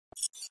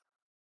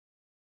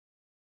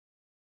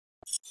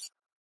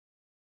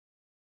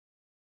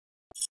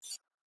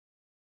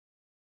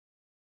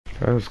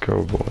Let's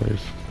go, boys.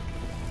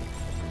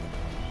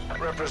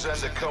 Represent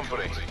the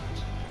company.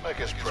 Make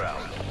us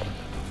proud.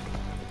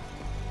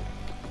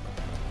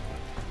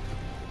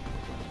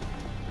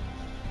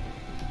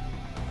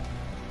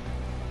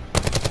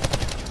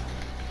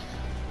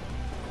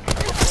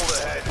 Pull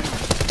ahead.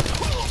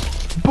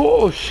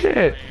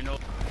 Bullshit!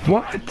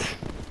 What?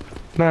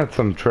 That's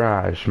some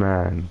trash,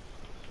 man.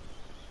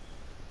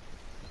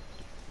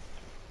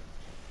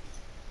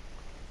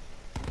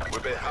 We're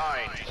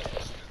behind.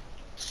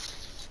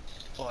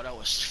 Oh, that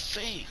was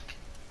fake.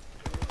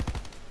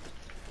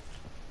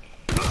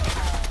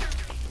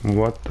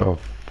 What the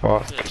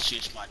fuck? This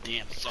shit's my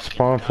damn fucking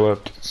Spawn gun.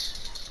 flipped.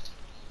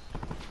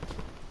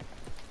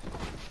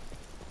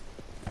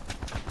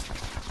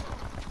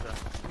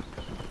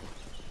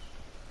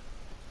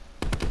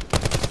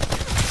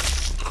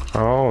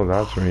 Oh,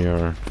 that's where you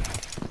are.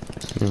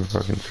 I didn't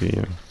fucking see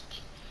you.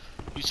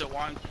 You said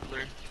one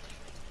clear.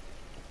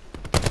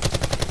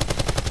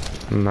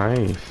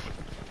 Nice.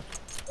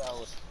 That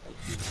was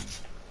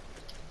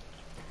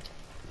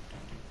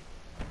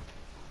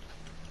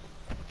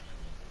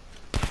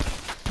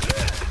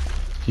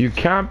You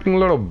camping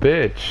little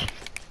bitch.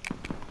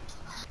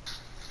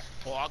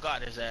 oh, I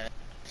got his ass.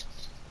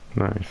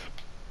 Nice.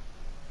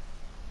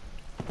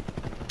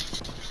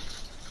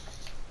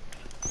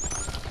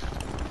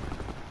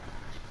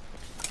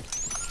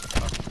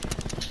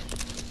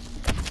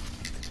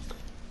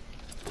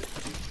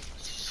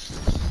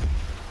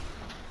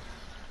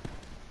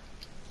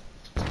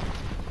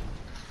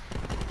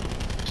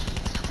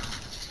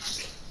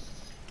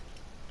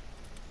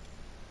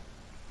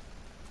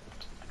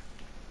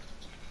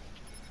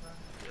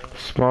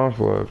 Spawn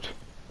flipped.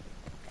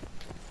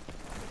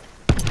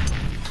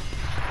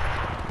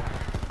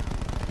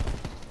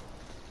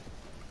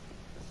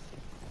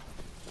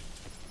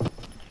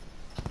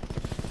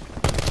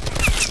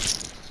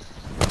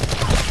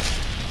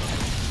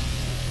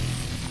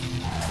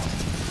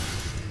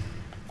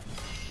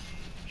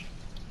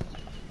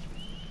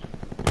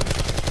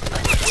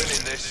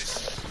 Winning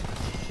this.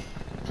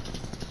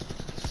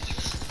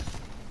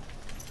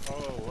 Oh,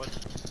 what?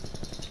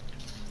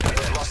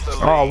 We've lost the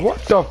lead. Oh,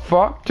 what the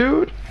fuck,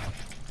 dude?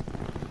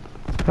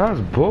 That's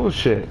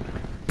bullshit.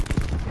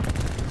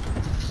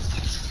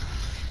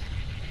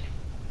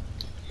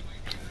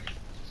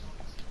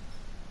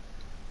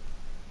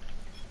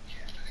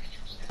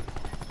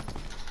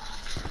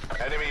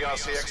 Enemy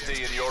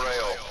RCXD in your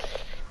AO.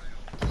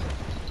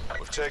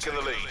 We've taken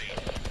the lead.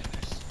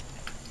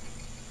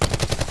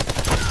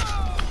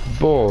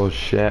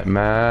 Bullshit,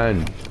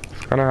 man.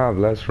 It's gonna have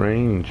less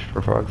range,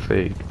 for fuck's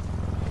sake.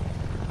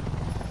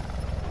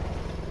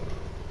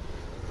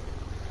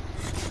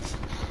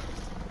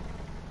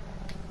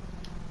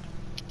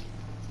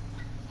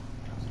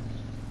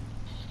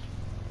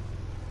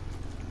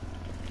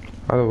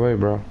 Other way,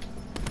 bro.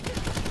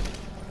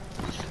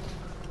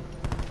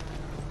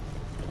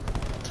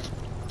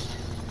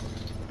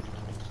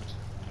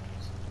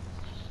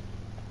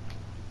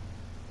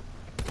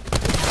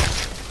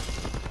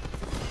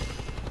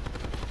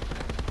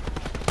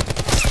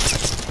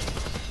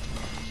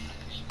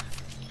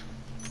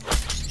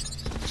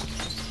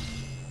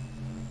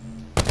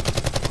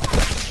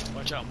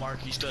 Watch out, Mark.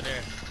 He's still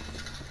there.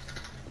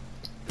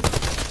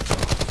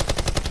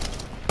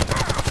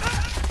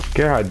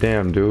 God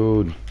damn,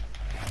 dude.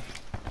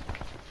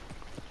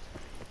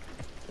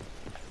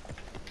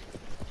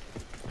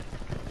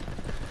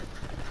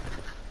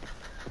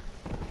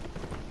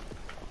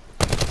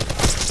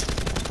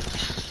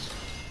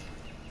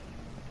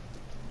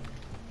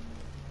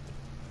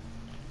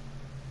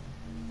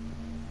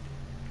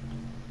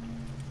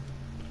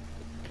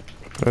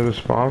 There's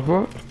a spawn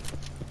flip?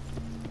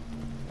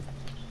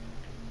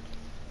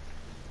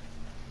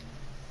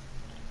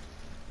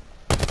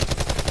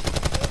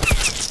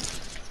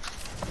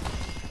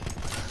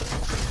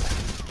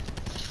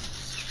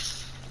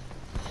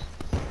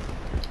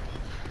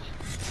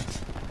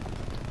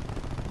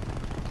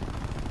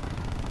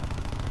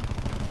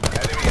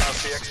 Enemy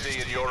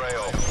RCXD in your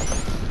AO.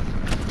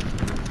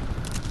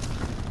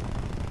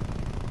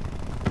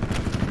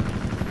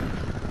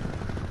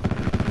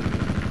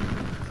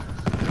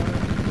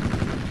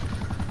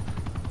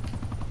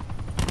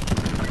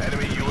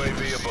 Enemy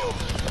UAV above.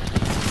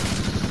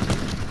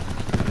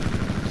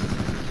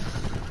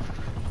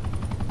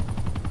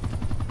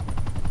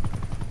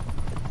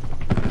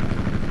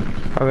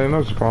 I think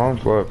no spawn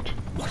flipped.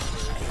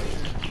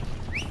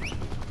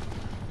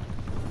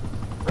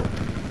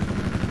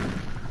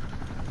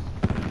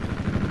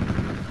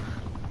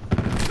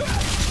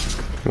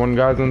 One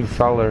guy's in the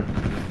cellar.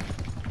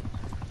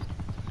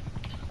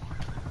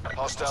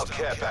 Hostile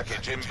care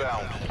package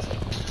inbound.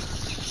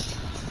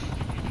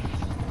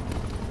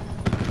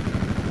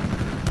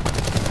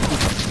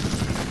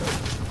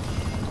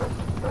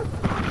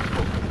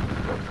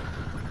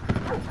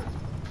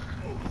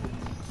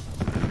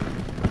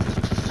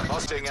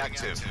 Hosting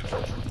active.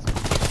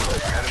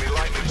 Enemy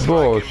lightning strike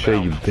Bullshit,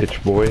 you inbound.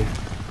 bitch boy.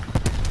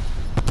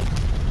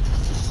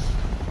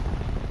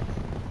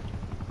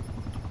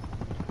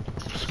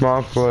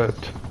 Spawn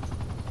flipped.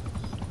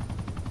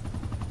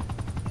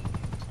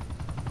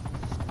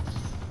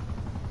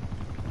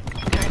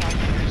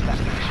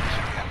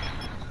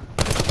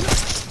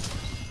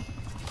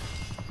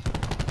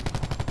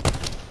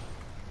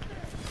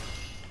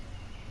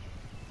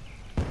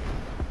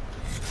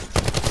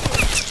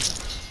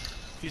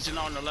 He's in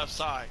on the left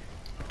side.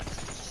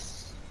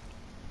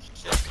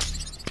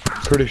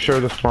 Pretty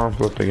sure the spawn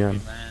flipped again.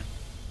 Man.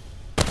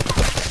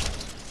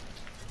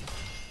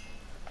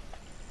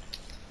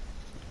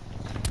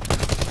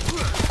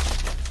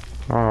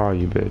 Oh,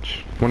 you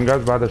bitch. One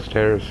guy's by the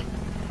stairs.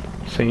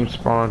 Same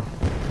spawn.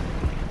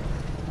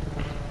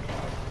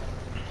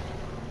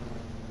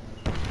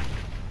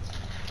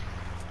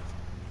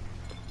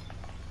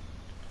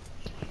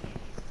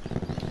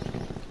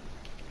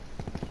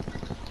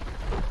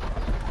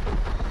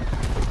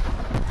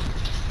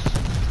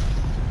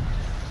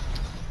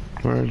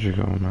 Where'd you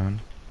go, man?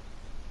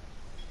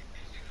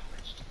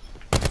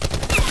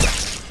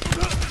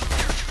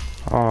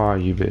 Aw,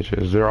 you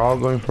bitches. They're all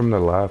going from the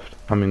left.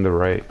 I mean the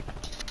right.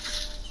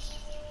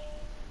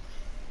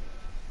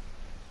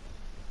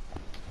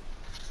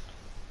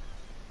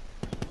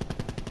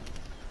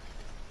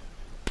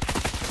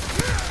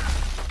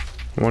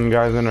 One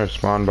guy's in our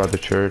spawn by the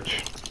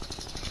church.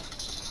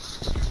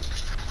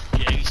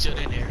 Yeah, he's still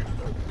in there.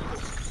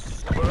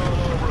 We're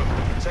all over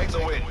him. Take the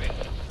win.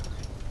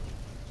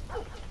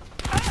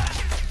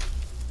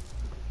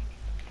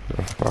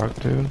 The fuck,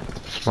 dude?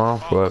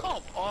 Spawn Oh, flip.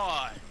 come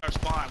on. Our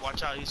spawn.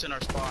 Watch out. He's in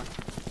our spawn.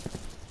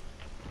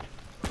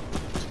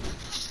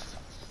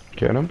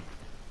 Get him.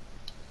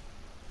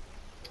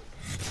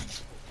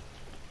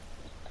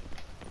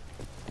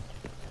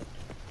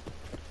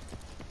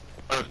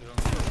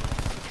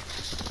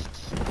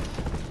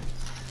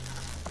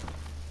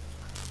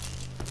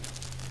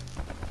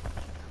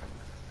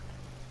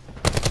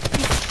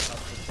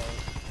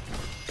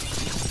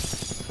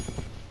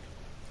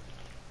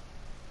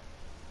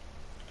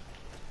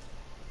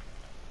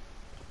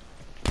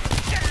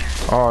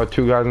 Oh,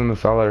 two guys in the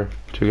cellar.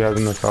 Two guys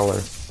in the cellar.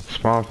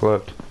 Spawn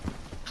flipped.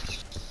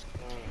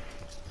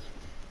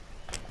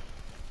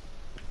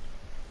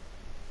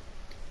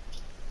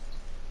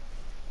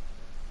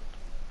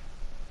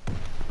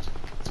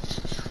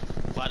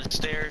 By the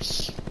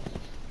stairs.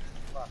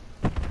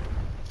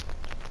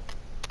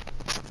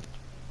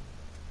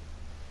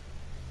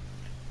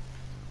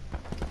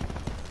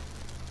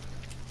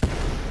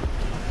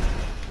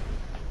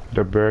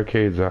 The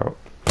barricade's out.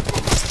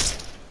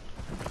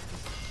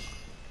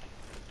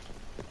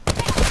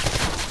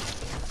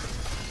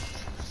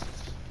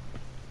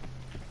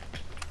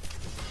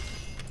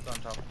 On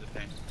top of the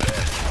thing.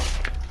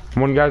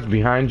 One guy's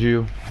behind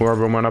you.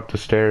 Whoever went up the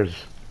stairs.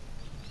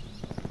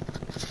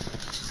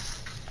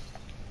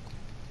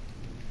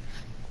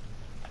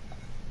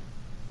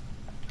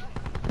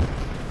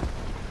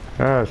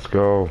 Let's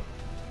go.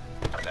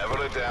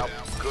 Never in doubt.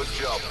 Good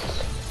job.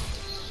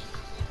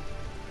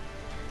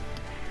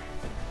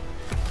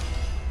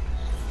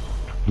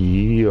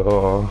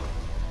 Yeah.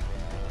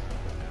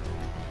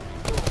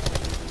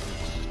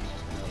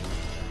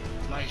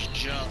 Nice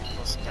jump.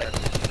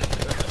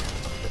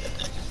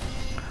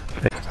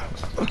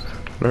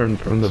 Learn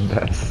from the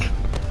best.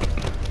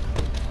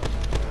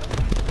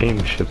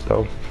 Aim shit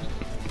though.